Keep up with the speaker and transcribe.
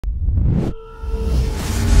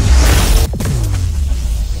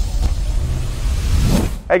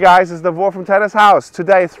Hey guys, it's Davor from Tennis House.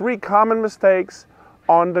 Today, 3 common mistakes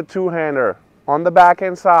on the two-hander, on the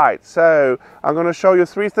backhand side. So I'm going to show you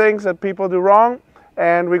 3 things that people do wrong,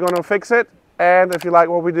 and we're going to fix it. And if you like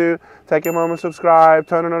what we do, take a moment, subscribe,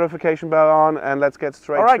 turn the notification bell on, and let's get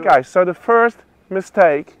straight to it. Alright guys, so the first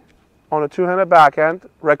mistake on a two-handed backhand,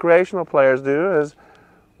 recreational players do, is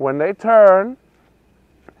when they turn,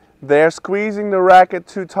 they're squeezing the racket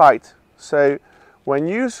too tight. So when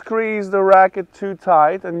you squeeze the racket too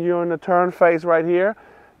tight and you're in the turn phase right here,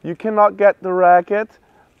 you cannot get the racket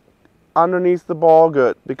underneath the ball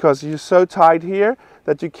good because you're so tight here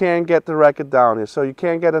that you can't get the racket down here. So you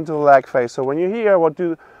can't get into the leg phase. So when you're here, what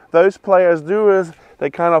do those players do is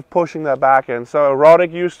they kind of pushing their backhand. So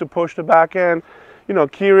Roddick used to push the backhand. You know,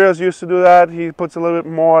 Kyrgios used to do that. He puts a little bit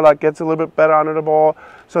more, like gets a little bit better under the ball.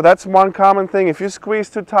 So that's one common thing. If you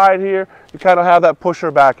squeeze too tight here, you kind of have that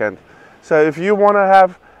pusher backhand. So if you want to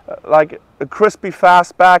have like a crispy,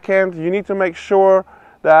 fast backhand, you need to make sure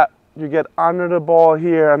that you get under the ball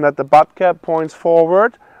here and that the butt cap points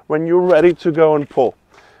forward when you're ready to go and pull.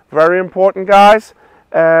 Very important, guys.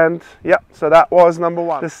 And yeah, so that was number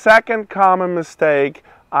 1. The second common mistake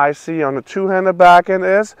I see on the two-handed backhand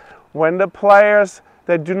is when the players,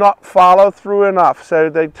 they do not follow through enough. So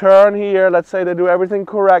they turn here, let's say they do everything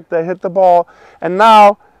correct, they hit the ball, and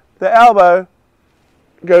now the elbow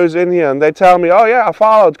goes in here and they tell me, oh yeah, I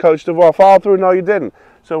followed, Coach Davor, I followed through. No, you didn't.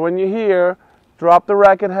 So when you're here, drop the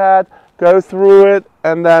racket head, go through it,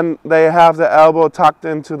 and then they have the elbow tucked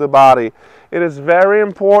into the body. It is very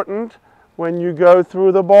important when you go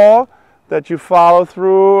through the ball that you follow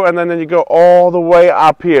through, and then you go all the way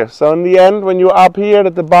up here. So in the end, when you're up here,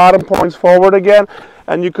 that the bottom points forward again,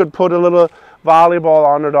 and you could put a little volleyball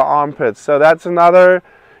under the armpits. So that's another,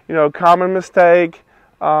 you know, common mistake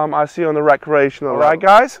I see on the recreational. Alright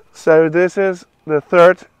guys, so this is the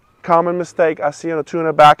third common mistake I see on a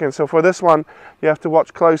two-handed backhand. So for this one, you have to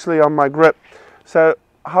watch closely on my grip. So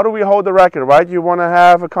how do we hold the racket, right? You want to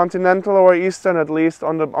have a continental or eastern at least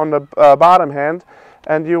on the bottom hand,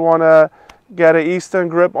 and you want to get an eastern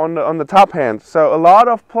grip on the top hand. So a lot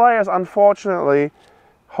of players, unfortunately,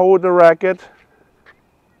 hold the racket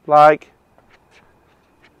like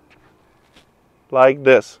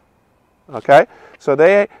this. Okay, so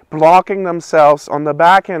they're blocking themselves on the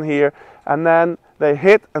backhand here, and then they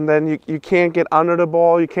hit, and then you can't get under the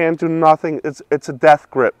ball, you can't do nothing. It's a death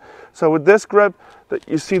grip. So with this grip,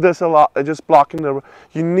 you see this a lot, they're just blocking the.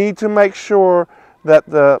 You need to make sure that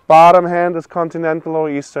the bottom hand is continental or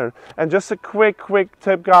eastern. And just a quick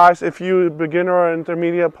tip, guys, if you're a beginner or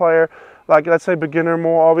intermediate player, like let's say beginner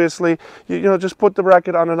more obviously, you know, just put the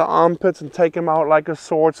racket under the armpits and take them out like a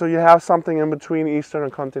sword, so you have something in between eastern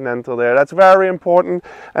and continental there. That's very important.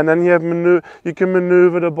 And then you can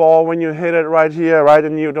maneuver the ball when you hit it right here, right,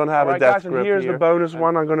 and you don't have a death grip. And here's the bonus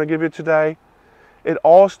one I'm going to give you today. It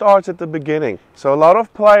all starts at the beginning. So a lot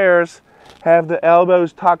of players have the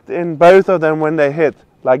elbows tucked in, both of them, when they hit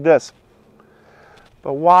like this.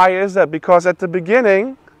 But why is that? Because at the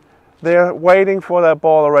beginning they're waiting for that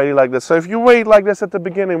ball already like this. So if you wait like this at the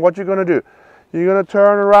beginning, what you're going to do, you're going to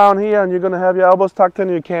turn around here and you're going to have your elbows tucked in.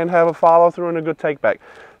 You can't have a follow through and a good take back.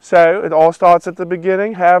 So it all starts at the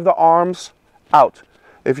beginning. Have the arms out.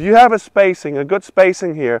 If you have a good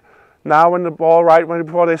spacing here, now when the ball, right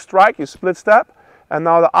before they strike, you split step, and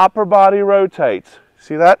now the upper body rotates.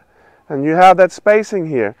 See that? And you have that spacing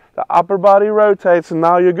here. The upper body rotates, and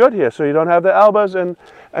now you're good here. So you don't have the elbows in,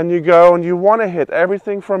 and you go and you want to hit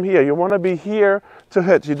everything from here. You want to be here to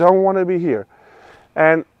hit. You don't want to be here.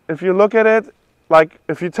 And if you look at it, like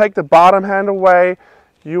if you take the bottom hand away,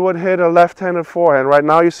 you would hit a left-handed forehand. Right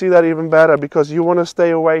now you see that even better because you want to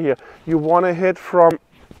stay away here. You want to hit from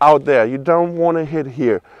out there. You don't want to hit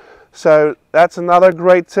here. So that's another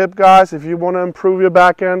great tip, guys. If you want to improve your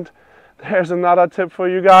backhand, there's another tip for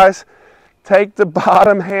you guys. Take the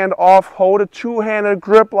bottom hand off, hold a two-handed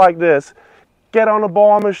grip like this. Get on a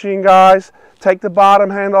ball machine, guys. Take the bottom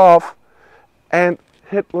hand off and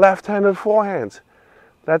hit left-handed forehands.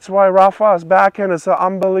 That's why Rafa's backhand is so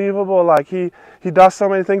unbelievable. Like he does so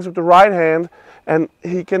many things with the right hand, and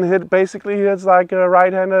he can hit, basically he hits like a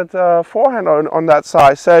right-handed forehand on that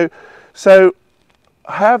side. So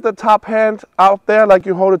have the top hand out there like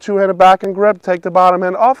you hold a two-handed backhand grip. Take the bottom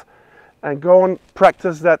hand off and go and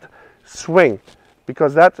practice that swing,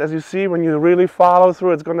 because that's, as you see, when you really follow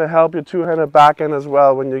through, it's going to help your two-handed backhand as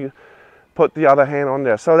well when you put the other hand on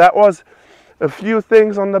there. So that was a few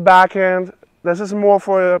things on the backhand. This is more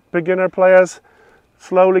for beginner players,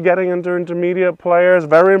 slowly getting into intermediate players.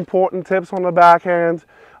 Very important tips on the backhand.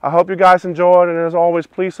 I hope you guys enjoyed, and as always,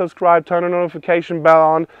 please subscribe, turn the notification bell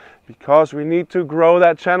on, because we need to grow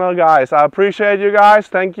that channel, guys. I appreciate you guys.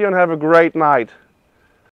 Thank you, and have a great night.